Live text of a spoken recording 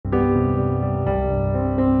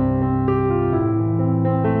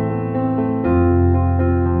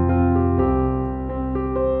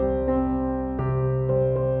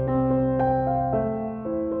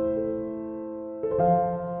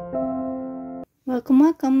Welcome,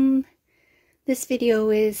 welcome. This video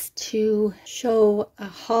is to show a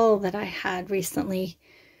haul that I had recently.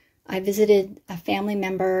 I visited a family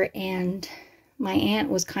member and my aunt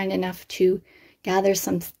was kind enough to gather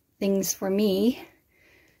some things for me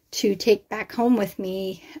to take back home with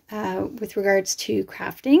me with regards to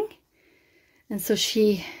crafting. And so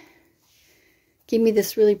she gave me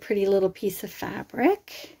this really pretty little piece of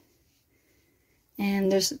fabric.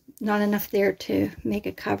 And there's not enough there to make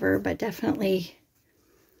a cover, but definitely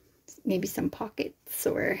maybe some pockets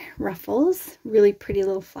or ruffles. Really pretty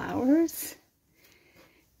little flowers.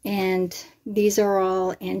 And these are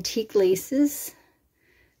all antique laces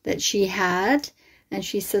that she had. And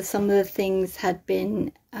she says some of the things had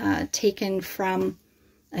been taken from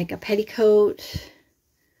like a petticoat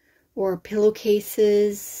or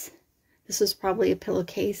pillowcases. This was probably a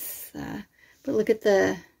pillowcase, but look at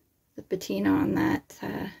the patina on that,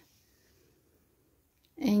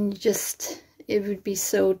 and it would be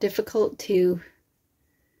so difficult to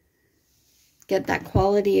get that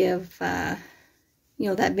quality of that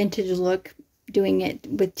vintage look doing it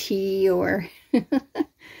with tea or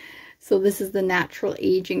so this is the natural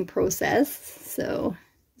aging process, so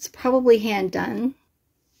it's probably hand done.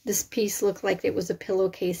 This piece looked like it was a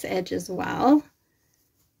pillowcase edge as well,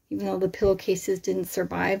 even though the pillowcases didn't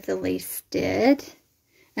survive, the lace did.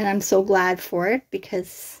 And I'm so glad for it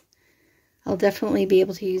because I'll definitely be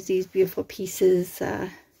able to use these beautiful pieces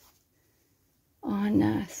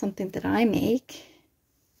on something that I make.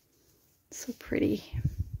 So pretty.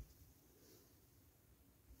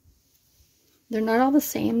 They're not all the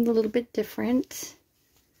same, they're a little bit different.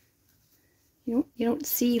 You don't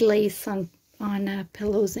see lace on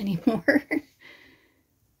pillows anymore.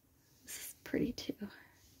 This is pretty too.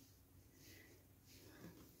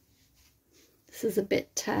 This is a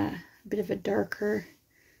bit of a darker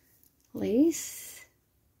lace.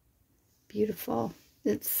 Beautiful.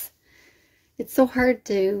 It's so hard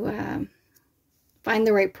to find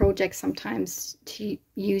the right project sometimes to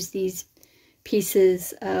use these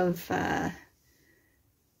pieces of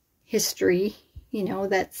history,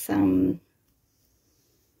 that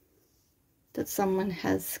someone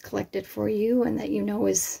has collected for you and that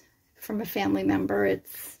is from a family member.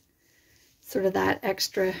 It's sort of that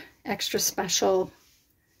extra special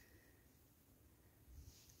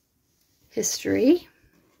history.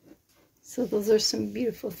 So those are some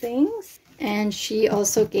beautiful things. And she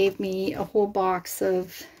also gave me a whole box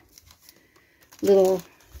of little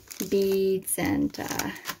beads and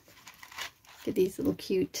get these little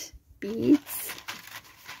cute beads.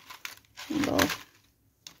 Little,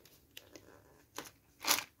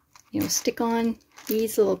 stick on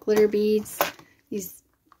these little glitter beads. These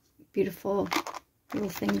beautiful little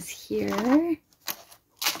things here.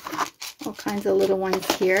 All kinds of little ones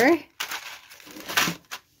here.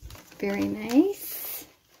 Very nice.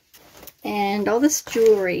 And all this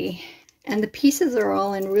jewelry. And the pieces are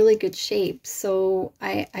all in really good shape. So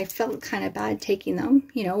I felt kind of bad taking them,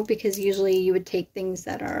 because usually you would take things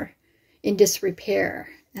that are in disrepair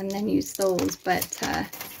and then use those. But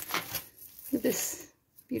look at this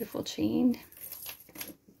beautiful chain.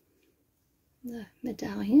 The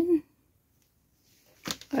medallion.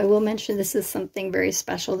 I will mention this is something very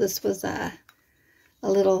special. This was a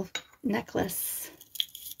little necklace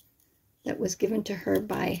that was given to her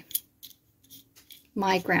by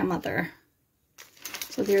my grandmother.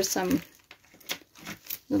 So there's some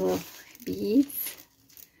little beads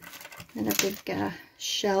and a big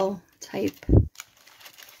shell type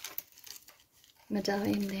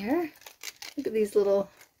medallion there. Look at these little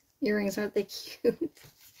earrings, aren't they cute?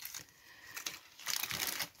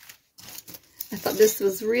 I thought this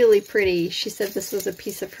was really pretty. She said this was a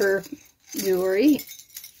piece of her jewelry.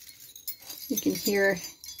 You can hear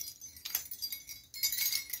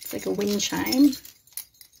it's like a wind chime.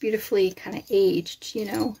 Beautifully kind of aged,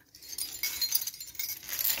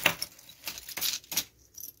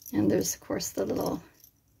 And there's, of course, the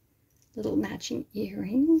little matching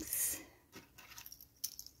earrings.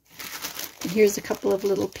 And here's a couple of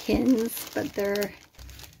little pins, but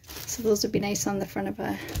so those would be nice on the front of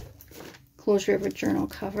a closure of a journal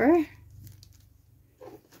cover.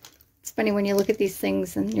 It's funny when you look at these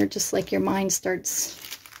things and you're just like, your mind starts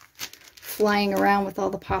flying around with all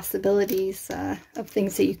the possibilities of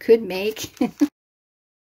things that you could make.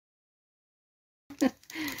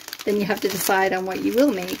 Then you have to decide on what you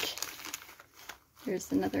will make.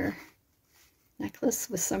 Here's another necklace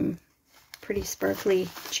with some pretty sparkly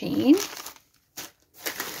chain.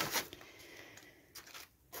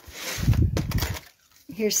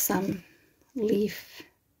 Here's some leaf.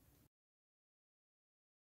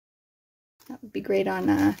 That would be great on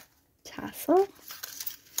a tassel.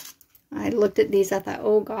 I looked at these, I thought,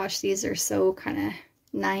 oh gosh, these are so kind of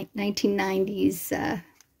 1990s, a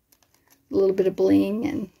little bit of bling,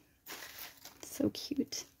 and so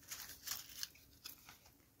cute.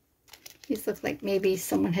 These look like maybe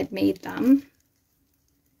someone had made them.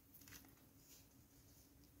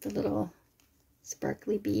 The little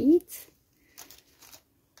sparkly beads.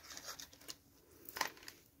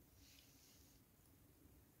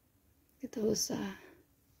 Look at those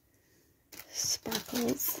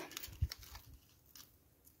sparkles.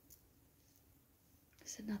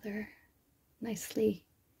 There's another nicely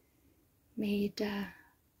made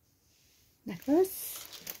necklace.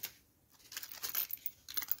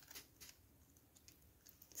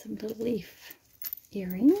 Some little leaf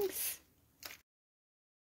earrings.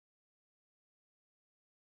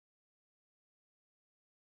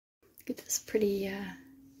 Look at this pretty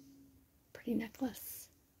necklace.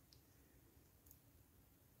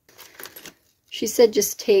 She said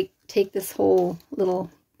just take this whole little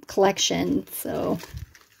collection. So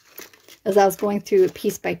as I was going through it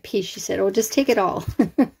piece by piece, she said, oh, just take it all.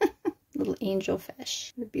 Little angel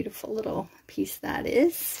fish. What a beautiful little piece that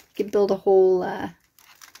is. You could build a whole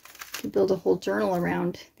journal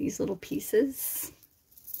around these little pieces.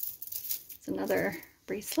 It's another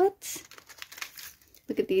bracelet.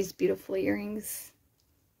 Look at these beautiful earrings.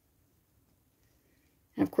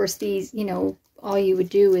 And of course these, you know, all you would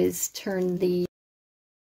do is turn the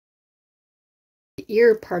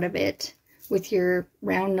ear part of it with your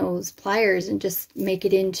round nose pliers and just make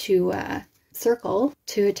it into a circle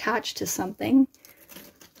to attach to something.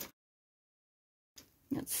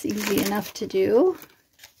 That's easy enough to do.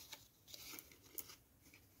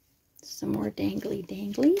 Some more dangly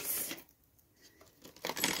danglies.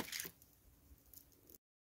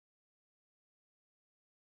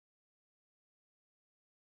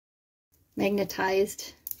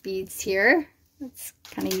 Magnetized beads here. That's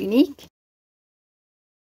kind of unique.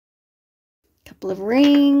 Couple of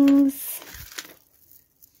rings.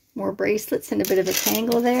 More bracelets and a bit of a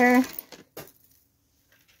tangle there. A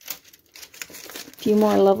few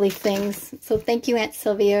more lovely things. So thank you, Aunt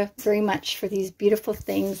Sylvia, very much for these beautiful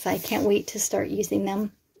things. I can't wait to start using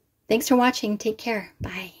them. Thanks for watching. Take care.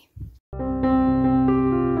 Bye.